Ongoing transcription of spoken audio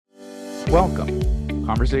Welcome.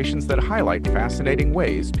 Conversations that highlight fascinating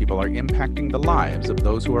ways people are impacting the lives of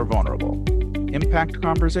those who are vulnerable. Impact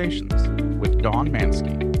Conversations with Dawn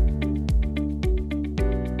Mansky.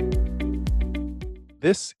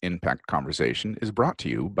 This Impact Conversation is brought to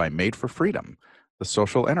you by Made for Freedom, the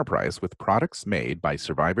social enterprise with products made by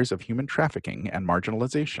survivors of human trafficking and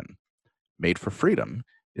marginalization. Made for Freedom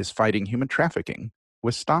is fighting human trafficking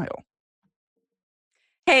with style.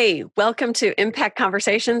 Hey, welcome to Impact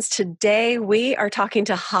Conversations. Today we are talking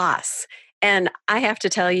to Haas. And I have to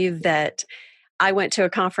tell you that I went to a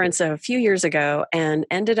conference a few years ago and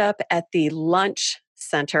ended up at the lunch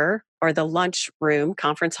center or the lunch room,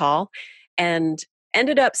 conference hall, and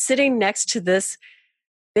ended up sitting next to this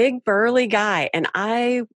big burly guy. And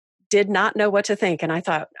I did not know what to think. And I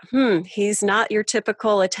thought, he's not your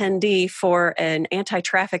typical attendee for an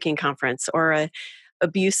anti-trafficking conference or a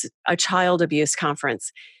child abuse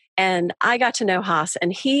conference. And I got to know Haas,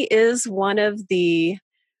 and he is one of the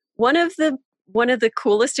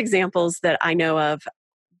coolest examples that I know of,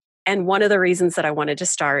 and one of the reasons that I wanted to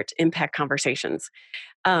start Impact Conversations.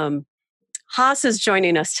 Haas is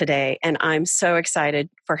joining us today, and I'm so excited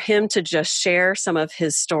for him to just share some of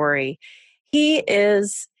his story. He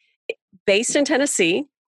is based in Tennessee,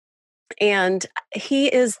 and he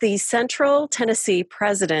is the Central Tennessee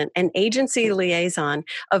president and agency liaison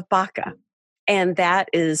of BACA, and that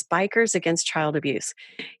is Bikers Against Child Abuse.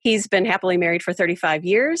 He's been happily married for 35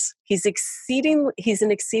 years. He's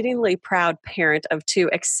an exceedingly proud parent of two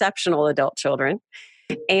exceptional adult children,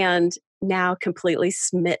 and now completely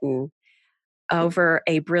smitten over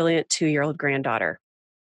a brilliant 2-year-old granddaughter.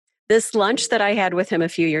 This lunch that I had with him a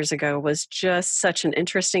few years ago was just such an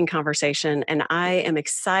interesting conversation, and I am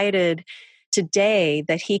excited today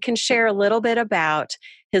that he can share a little bit about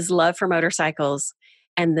his love for motorcycles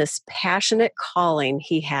and this passionate calling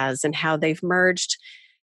he has and how they've merged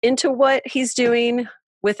into what he's doing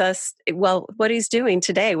with us, what he's doing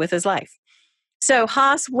today with his life. So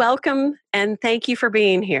Haas, welcome, and thank you for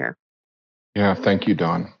being here. Yeah, thank you,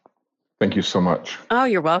 Dawn. Thank you so much. Oh,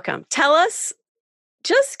 you're welcome.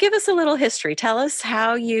 Just give us a little history. Tell us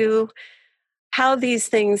how these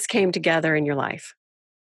things came together in your life.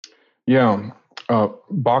 Yeah,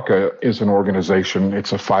 BACA is an organization.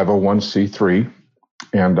 It's a 501c3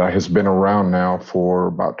 and has been around now for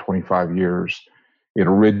about 25 years. It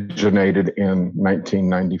originated in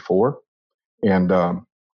 1994 and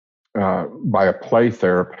by a play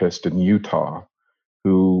therapist in Utah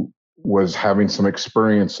who was having some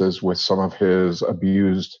experiences with some of his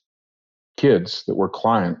abused kids that were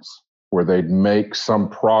clients, where they'd make some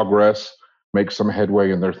progress, make some headway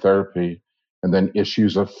in their therapy, and then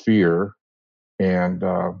issues of fear and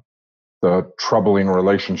the troubling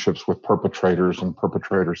relationships with perpetrators and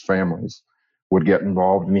perpetrators' families would get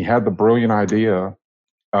involved. And he had the brilliant idea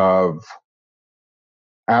of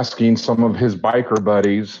asking some of his biker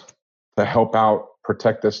buddies to help out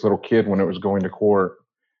protect this little kid when it was going to court.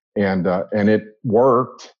 And it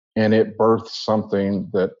worked, and it birthed something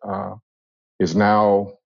that is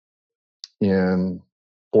now in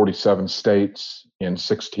 47 states, in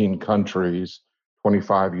 16 countries,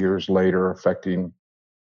 25 years later, affecting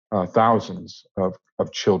thousands of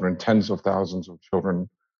children, tens of thousands of children,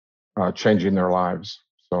 changing their lives.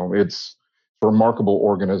 So it's a remarkable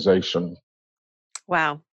organization.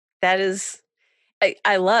 Wow.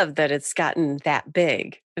 I love that it's gotten that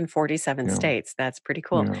big in 47 states. That's pretty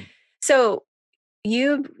cool. Yeah. So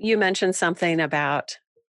you mentioned something about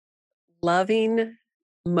loving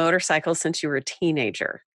motorcycles since you were a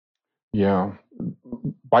teenager. Yeah.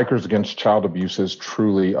 Bikers Against Child Abuse is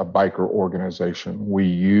truly a biker organization. We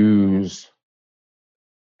use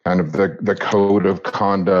kind of the code of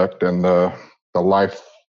conduct and the life,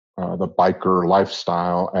 the biker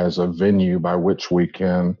lifestyle as a venue by which we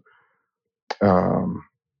can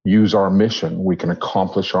use our mission. We can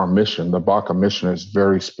accomplish our mission. The BACA mission is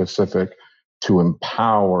very specific to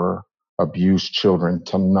empower abused children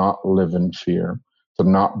to not live in fear, to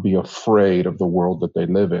not be afraid of the world that they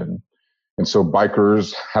live in. And so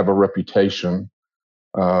bikers have a reputation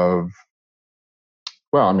of,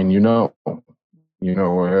 well, I mean,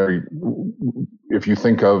 if you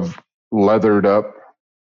think of leathered up,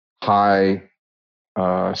 high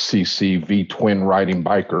CC V twin riding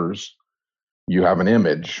bikers, you have an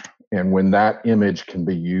image. And when that image can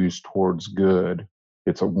be used towards good,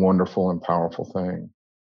 it's a wonderful and powerful thing.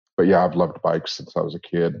 But yeah, I've loved bikes since I was a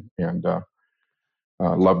kid, and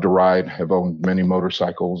love to ride, have owned many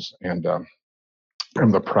motorcycles, and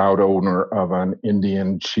I'm the proud owner of an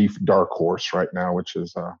Indian Chief Dark Horse right now, which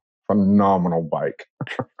is a phenomenal bike.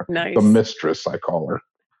 Nice. The mistress, I call her.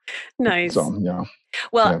 Nice. So, yeah.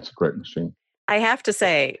 Well, yeah, it's a great machine. I have to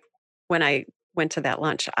say, when I went to that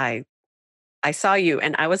lunch, I saw you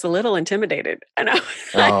and I was a little intimidated. And I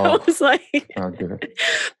Oh, was like, I get it.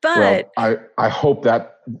 but Well, I hope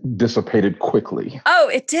that dissipated quickly. oh,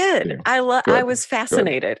 it did. Yeah. I Good. was Good.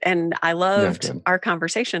 fascinated and I Yeah, loved good. our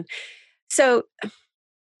conversation. So,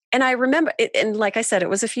 and I remember it, and like I said, it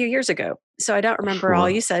was a few years ago. So I don't remember all Sure.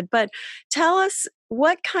 you said, but tell us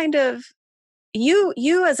what kind of you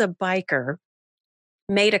as a biker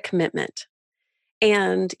made a commitment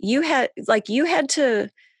and you had to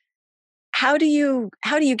how do you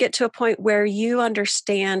get to a point where you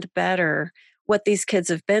understand better what these kids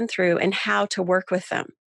have been through and how to work with them?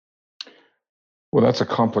 Well, there's a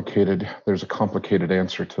complicated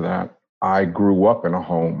answer to that. I grew up in a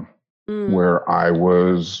home Mm. where I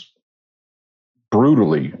was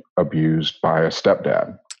brutally abused by a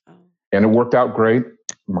stepdad, Oh, and it worked out great.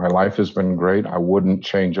 My life has been great. I wouldn't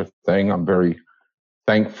change a thing. I'm very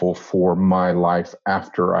thankful for my life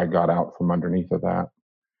after I got out from underneath of that.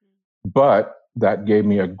 But that gave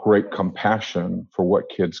me a great compassion for what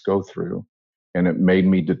kids go through. And it made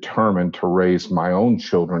me determined to raise my own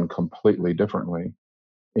children completely differently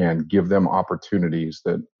and give them opportunities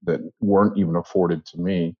that weren't even afforded to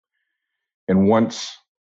me. And once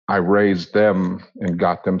I raised them and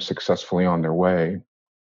got them successfully on their way,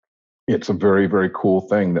 it's a very, very cool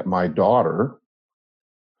thing that my daughter,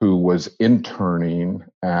 who was interning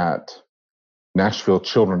at Nashville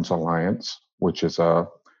Children's Alliance, which is a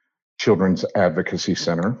children's advocacy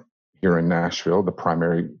center here in Nashville, the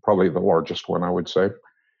primary, probably the largest one, I would say,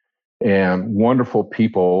 and wonderful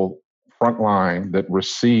people frontline that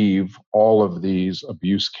receive all of these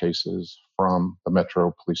abuse cases from the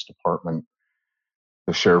Metro Police Department,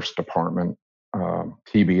 the Sheriff's Department,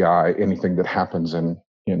 TBI, anything that happens in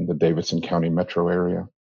the Davidson County metro area.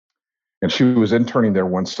 And she was interning there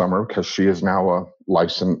one summer because she is now a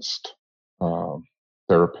licensed uh,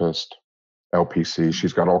 therapist, LPC.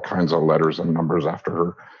 She's got all kinds of letters and numbers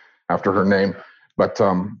after her name. But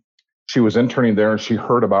she was interning there and she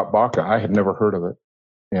heard about BACA. I had never heard of it.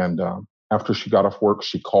 And after she got off work,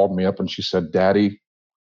 she called me up and she said, "Daddy,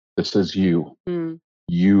 this is you. mm,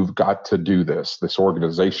 You've got to do this. This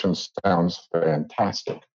organization sounds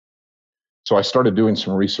fantastic." So I started doing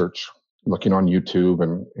some research, looking on YouTube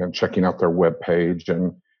and checking out their webpage.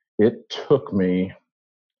 And it took me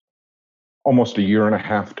almost a year and a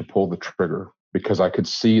half to pull the trigger because I could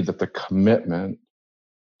see that the commitment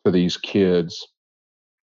to these kids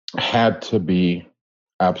had to be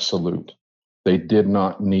absolute. They did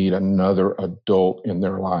not need another adult in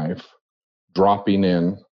their life dropping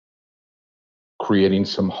in, creating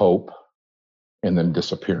some hope, and then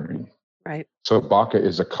disappearing. right. So BACA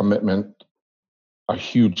is a commitment, a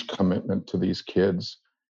huge commitment to these kids,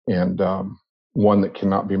 and one that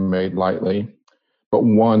cannot be made lightly, but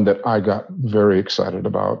one that I got very excited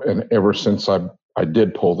about. And ever since I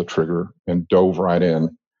did pull the trigger and dove right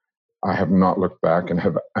in, I have not looked back and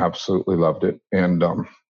have absolutely loved it. And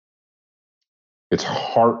it's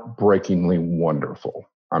heartbreakingly wonderful.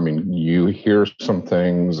 I mean, you hear some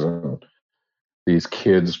things, and these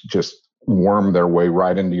kids just worm their way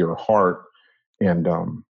right into your heart, and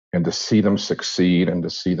to see them succeed, and to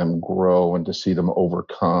see them grow, and to see them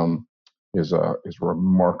overcome is a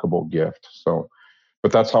remarkable gift. So,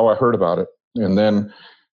 but that's how I heard about it, and then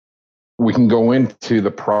we can go into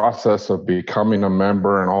the process of becoming a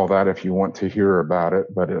member and all that if you want to hear about it.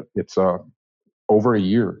 But it's over a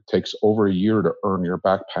year. It takes over a year to earn your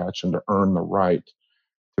back patch and to earn the right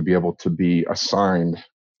to be able to be assigned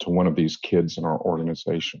to one of these kids in our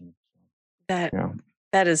organization. That Yeah,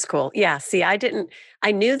 that is cool. Yeah, see, I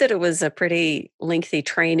knew that it was a pretty lengthy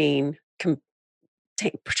training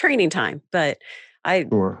time, but I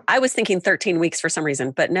sure. I was thinking 13 weeks for some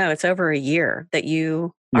reason, but no, it's over a year that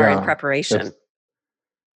you are in Yeah, preparation. it's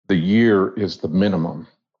the year is the minimum,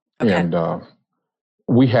 Okay. and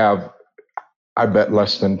we have, I bet,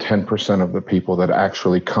 less than 10% of the people that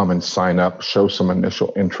actually come and sign up, show some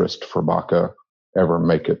initial interest for BACA, ever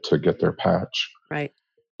make it to get their patch. Right.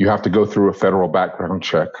 You have to go through a federal background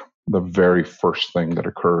check, the very first thing that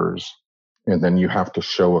occurs. And then you have to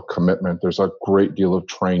show a commitment. There's a great deal of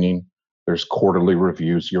training. There's quarterly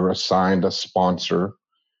reviews. You're assigned a sponsor.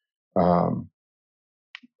 Um,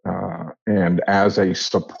 and as a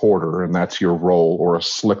supporter, and that's your role, or a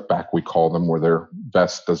slickback, we call them, where their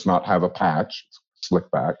vest does not have a patch,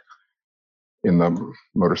 slickback in the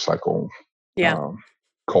motorcycle Yeah.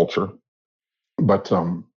 culture. But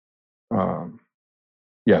um,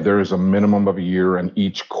 yeah, there is a minimum of a year, and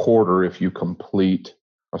each quarter, if you complete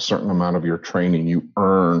a certain amount of your training, you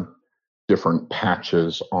earn different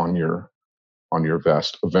patches on your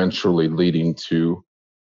vest, eventually leading to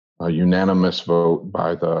a unanimous vote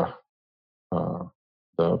by the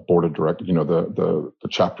the board of directors, the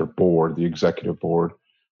chapter board, the executive board,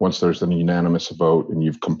 once there's an unanimous vote and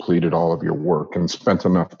you've completed all of your work and spent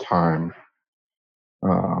enough time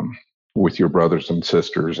with your brothers and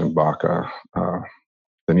sisters in BACA,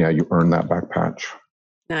 then you earn that back patch.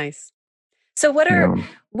 Nice. So what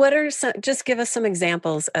are some, just give us some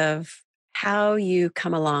examples of how you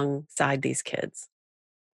come alongside these kids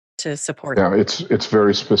to support them? Yeah, it's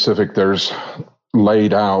very specific. There's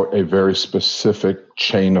laid out a very specific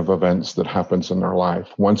chain of events that happens in their life.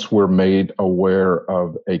 Once we're made aware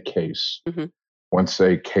of a case, once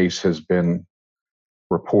a case has been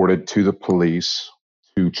reported to the police,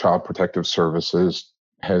 to Child Protective Services,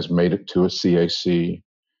 has made it to a CAC,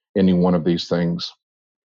 any one of these things,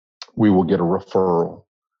 we will get a referral.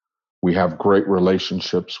 We have great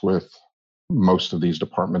relationships with most of these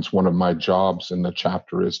departments. One of my jobs in the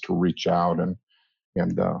chapter is to reach out and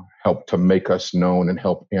help to make us known and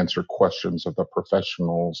help answer questions of the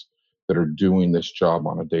professionals that are doing this job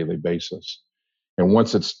on a daily basis. And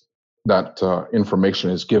once that information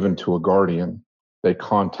is given to a guardian, they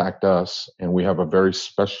contact us, and we have a very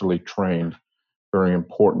specially trained, very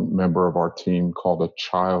important member of our team called a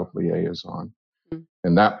child liaison.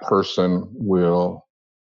 And that person will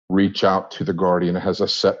reach out to the guardian. It has a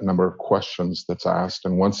set number of questions that's asked.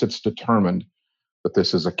 And once it's determined that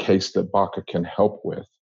this is a case that BACA can help with,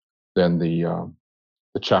 then the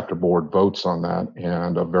chapter board votes on that,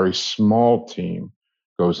 and a very small team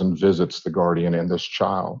goes and visits the guardian and this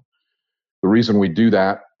child. The reason we do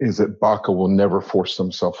that is that BACA will never force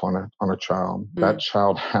themselves on a child. That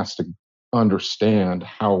child has to understand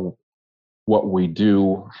what we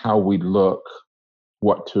do, how we look,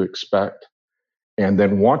 what to expect, and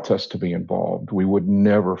then want us to be involved. We would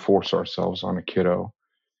never force ourselves on a kiddo.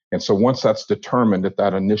 And so once that's determined at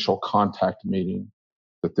that initial contact meeting,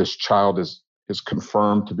 that this child is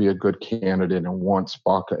confirmed to be a good candidate and wants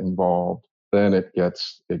BACA involved, then it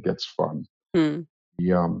gets fun.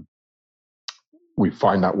 We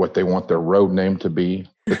find out what they want their road name to be.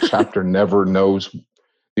 The chapter never knows.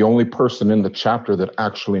 The only person in the chapter that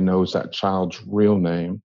actually knows that child's real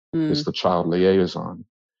name is the child liaison.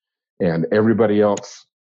 And everybody else,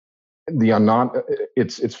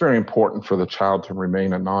 it's very important for the child to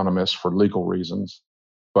remain anonymous for legal reasons,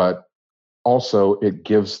 but also it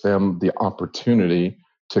gives them the opportunity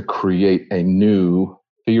to create a new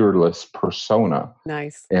fearless persona.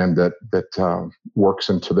 Nice. And that works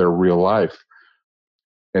into their real life.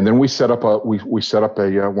 And then we set up a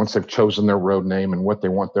once they've chosen their road name and what they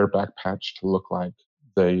want their back patch to look like,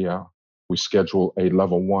 we schedule a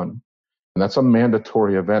level 1. And that's a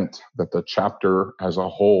mandatory event that the chapter as a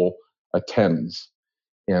whole attends.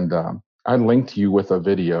 And I linked you with a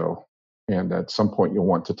video, and at some point you'll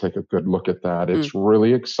want to take a good look at that. It's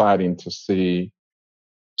really exciting to see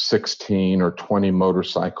 16 or 20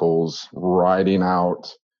 motorcycles riding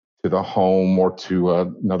out to the home or to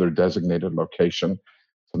another designated location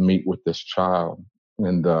to meet with this child.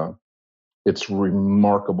 And it's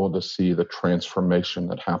remarkable to see the transformation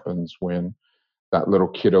that happens when that little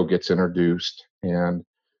kiddo gets introduced, and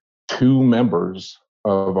 2 members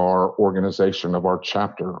of our organization, of our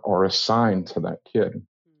chapter, are assigned to that kid.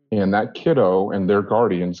 And that kiddo and their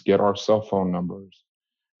guardians get our cell phone numbers,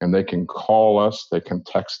 and they can call us, they can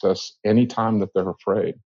text us anytime that they're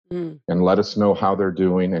afraid and let us know how they're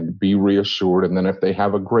doing and be reassured. And then if they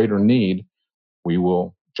have a greater need, we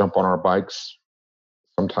will jump on our bikes,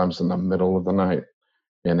 sometimes in the middle of the night,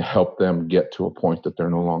 and help them get to a point that they're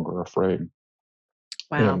no longer afraid.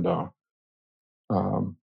 Wow.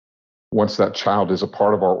 And once that child is a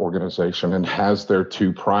part of our organization and has their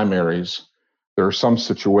 2 primaries, there are some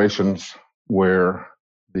situations where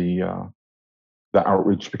the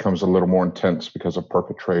outreach becomes a little more intense because a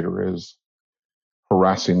perpetrator is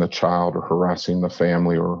harassing the child or harassing the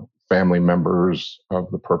family, or family members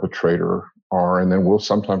of the perpetrator are. And then we'll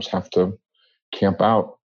sometimes have to camp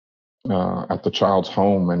out at the child's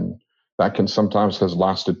home. And that can sometimes has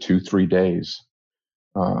lasted 2-3 days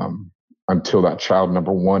until that child,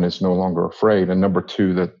 number 1, is no longer afraid. And number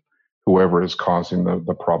 2, that whoever is causing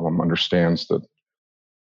the problem understands that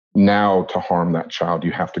now to harm that child,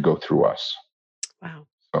 you have to go through us. Wow.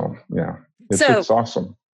 So, yeah, it's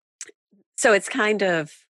awesome. So it's kind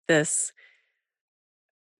of this,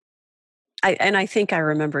 I think I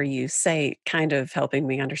remember you kind of helping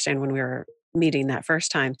me understand when we were meeting that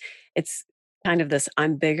first time, it's kind of this,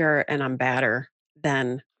 I'm bigger and I'm badder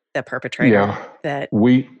than the perpetrator. Yeah, that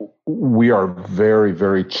we are very,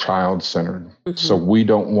 very child-centered. So we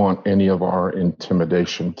don't want any of our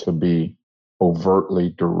intimidation to be overtly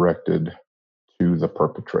directed to the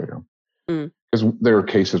perpetrator. Mm. Because there are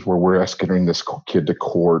cases where we're escorting this kid to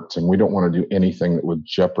court, and we don't want to do anything that would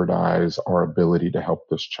jeopardize our ability to help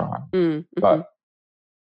this child. Mm-hmm. But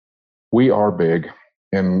we are big,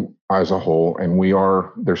 and as a whole, and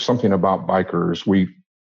there's something about bikers.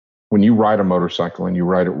 When you ride a motorcycle and you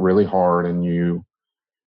ride it really hard and you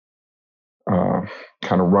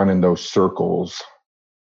kind of run in those circles,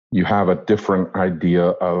 you have a different idea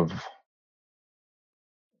of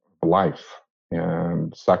life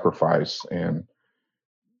and sacrifice and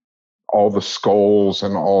all the skulls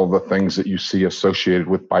and all the things that you see associated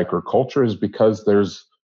with biker culture is because there's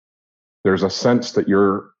a sense that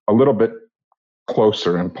you're a little bit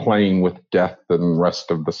closer and playing with death than the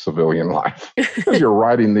rest of the civilian life. Because you're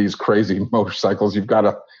riding these crazy motorcycles, you've got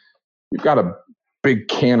a big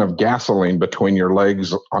can of gasoline between your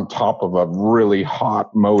legs on top of a really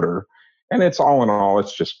hot motor, and it's all in all,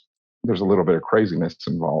 it's just there's a little bit of craziness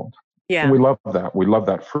involved. Yeah. And we love that. We love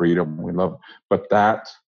that freedom. But that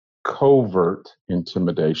covert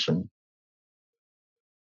intimidation,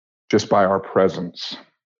 just by our presence,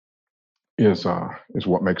 is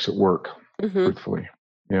what makes it work. Mm-hmm. Truthfully,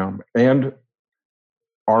 yeah. And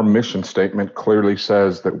our mission statement clearly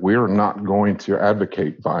says that we're not going to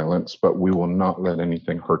advocate violence, but we will not let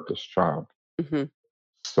anything hurt this child. Mm-hmm.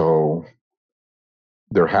 So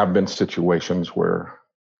there have been situations where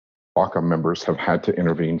BACA members have had to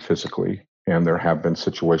intervene physically, and there have been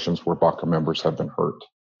situations where BACA members have been hurt.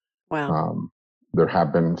 Wow. There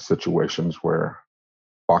have been situations where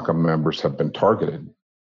BACA members have been targeted,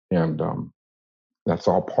 and that's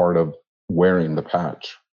all part of wearing the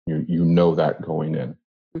patch. You know that going in.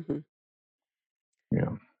 Mm-hmm.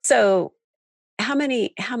 Yeah. So how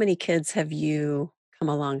many kids have you come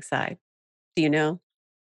alongside? Do you know?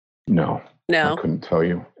 No, I couldn't tell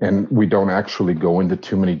you. And we don't actually go into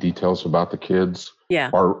too many details about the kids. Yeah.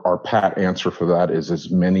 Our pat answer for that is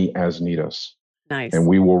as many as need us. Nice. And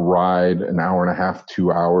we will ride an hour and a half,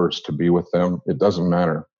 2 hours to be with them. It doesn't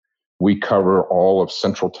matter. We cover all of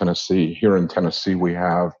Central Tennessee. Here in Tennessee, we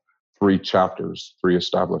have 3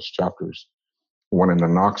 established chapters. One in the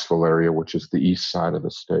Knoxville area, which is the east side of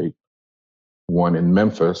the state. One in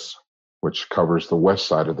Memphis, which covers the west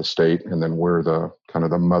side of the state. And then we're the kind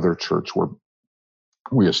of the mother church where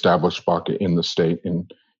we established BACA in the state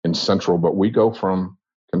in Central. But we go from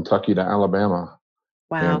Kentucky to Alabama.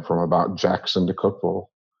 Wow. And from about Jackson to Cookeville.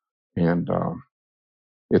 And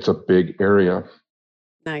it's a big area.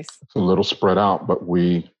 Nice. It's a little spread out, but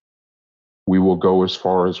we will go as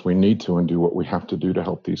far as we need to and do what we have to do to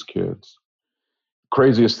help these kids.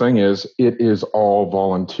 Craziest thing is, it is all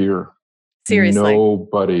volunteer. Seriously.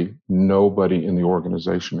 Nobody in the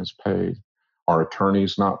organization is paid. Our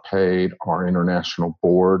attorney's not paid. Our international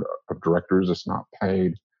board of directors is not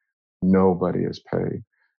paid. Nobody is paid.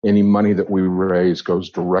 Any money that we raise goes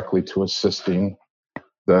directly to assisting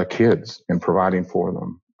the kids and providing for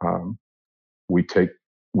them.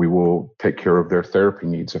 We will take care of their therapy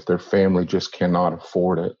needs. If their family just cannot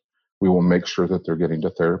afford it, we will make sure that they're getting to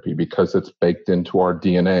therapy because it's baked into our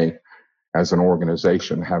DNA as an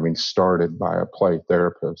organization, having started by a play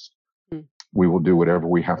therapist. We will do whatever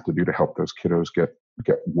we have to do to help those kiddos get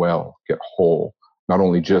well, get whole, not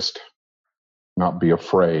only just not be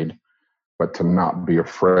afraid, but to not be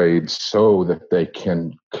afraid so that they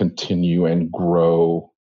can continue and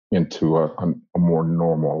grow into a more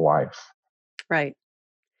normal life. Right.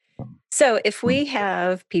 So if we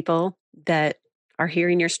have people that are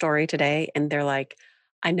hearing your story today and they're like,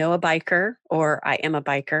 I know a biker or I am a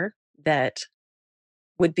biker that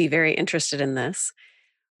would be very interested in this,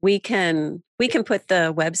 we can put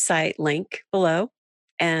the website link below.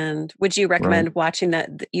 And would you recommend watching that?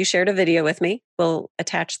 You shared a video with me. We'll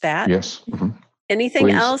attach that. Yes. Mm-hmm. Anything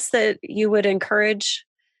Please. else that you would encourage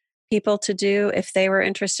people to do if they were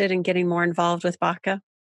interested in getting more involved with BACA?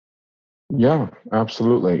 Yeah,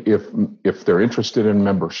 absolutely. If they're interested in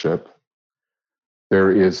membership,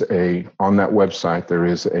 there is on that website, there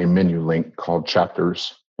is a menu link called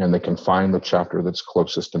chapters, and they can find the chapter that's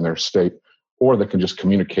closest in their state, or they can just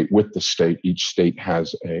communicate with the state. Each state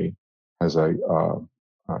has a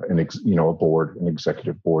board, an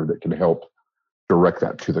executive board that can help direct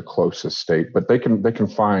that to the closest state. But they can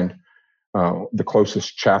find the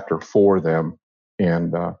closest chapter for them,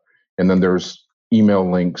 and then there's email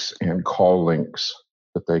links and call links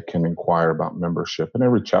that they can inquire about membership. And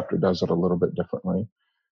every chapter does it a little bit differently,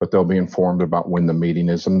 but they'll be informed about when the meeting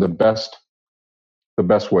is. And the best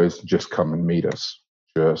way is to just come and meet us.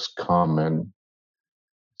 Just come and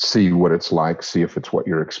see what it's like, see if it's what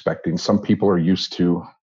you're expecting. Some people are used to,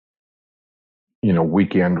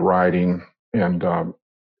 weekend riding, and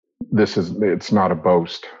it's not a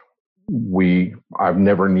boast. I've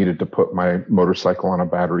never needed to put my motorcycle on a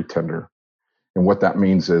battery tender. And what that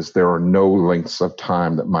means is there are no lengths of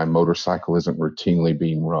time that my motorcycle isn't routinely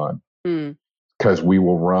being run, because we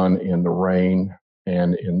will run in the rain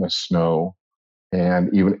and in the snow.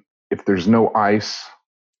 And even if there's no ice,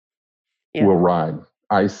 we'll ride.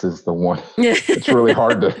 Ice is the one. It's really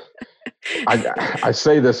hard to. I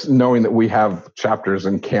say this knowing that we have chapters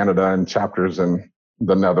in Canada and chapters in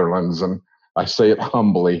the Netherlands, and I say it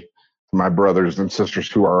humbly to my brothers and sisters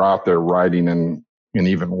who are out there riding in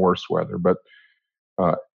even worse weather. But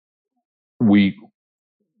we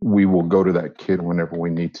will go to that kid whenever we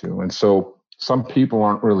need to. And so some people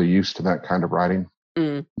aren't really used to that kind of riding.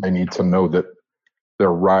 They need to know that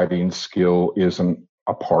their riding skill isn't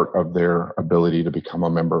a part of their ability to become a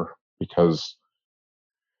member, because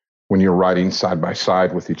when you're riding side by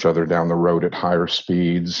side with each other down the road at higher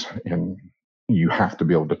speeds, and you have to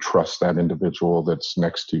be able to trust that individual that's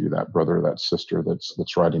next to you, that brother, that sister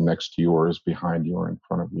that's riding next to you or is behind you or in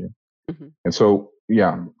front of you. And so,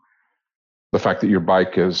 the fact that your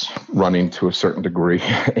bike is running to a certain degree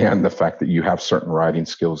and the fact that you have certain riding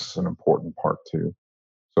skills is an important part too.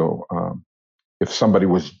 So if somebody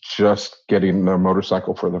was just getting their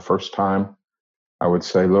motorcycle for the first time, I would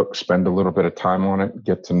say, look, spend a little bit of time on it,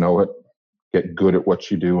 get to know it, get good at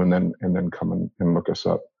what you do, and then come and look us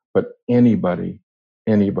up. But anybody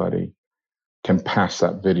can pass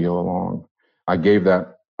that video along. I gave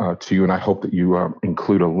that to you, and I hope that you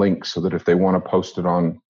include a link so that if they want to post it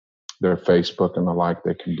on their Facebook and the like,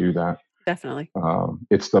 they can do that. Definitely.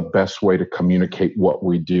 It's the best way to communicate what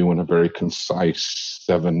we do in a very concise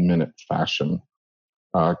 7-minute fashion.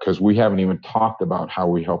 Because we haven't even talked about how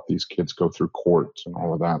we help these kids go through courts and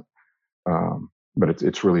all of that. But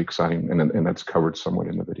it's really exciting, and that's covered somewhat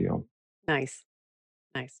in the video. Nice.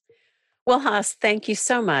 Well, Haas, thank you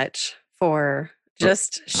so much for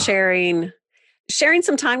just sharing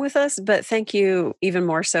some time with us, but thank you even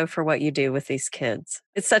more so for what you do with these kids.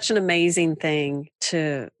 It's such an amazing thing.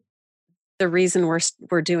 The reason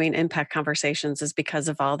we're doing Impact Conversations is because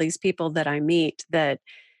of all these people that I meet that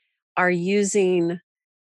are using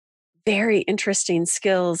very interesting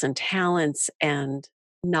skills and talents and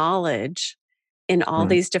knowledge in all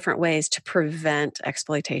these different ways to prevent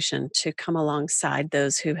exploitation, to come alongside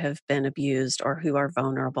those who have been abused or who are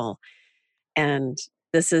vulnerable. And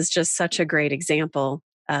this is just such a great example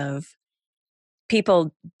of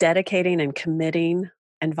people dedicating and committing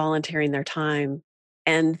and volunteering their time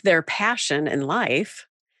and their passion in life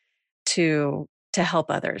to help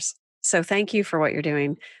others. So thank you for what you're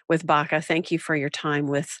doing with BACA. Thank you for your time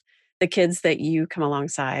with the kids that you come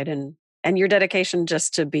alongside, and your dedication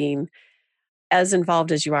just to being as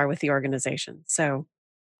involved as you are with the organization. So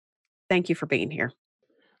thank you for being here.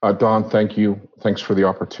 Dawn, thank you. Thanks for the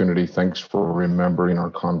opportunity. Thanks for remembering our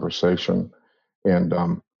conversation. And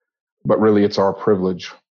but really, it's our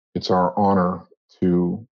privilege. It's our honor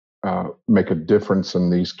to make a difference in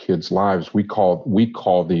these kids' lives. We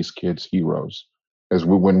call these kids heroes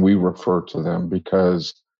when we refer to them,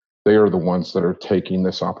 because they are the ones that are taking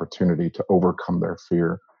this opportunity to overcome their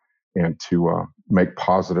fear and to make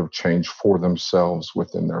positive change for themselves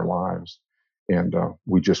within their lives. And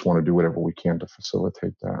we just want to do whatever we can to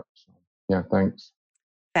facilitate that. So, thanks.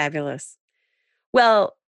 Fabulous.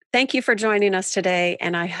 Well, thank you for joining us today.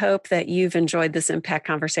 And I hope that you've enjoyed this Impact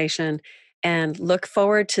Conversation, and look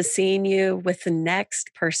forward to seeing you with the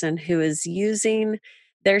next person who is using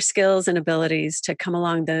their skills and abilities to come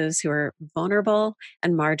along those who are vulnerable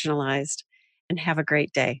and marginalized. And have a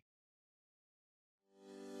great day.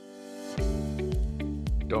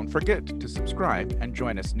 Don't forget to subscribe and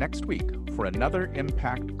join us next week for another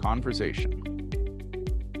Impact Conversation.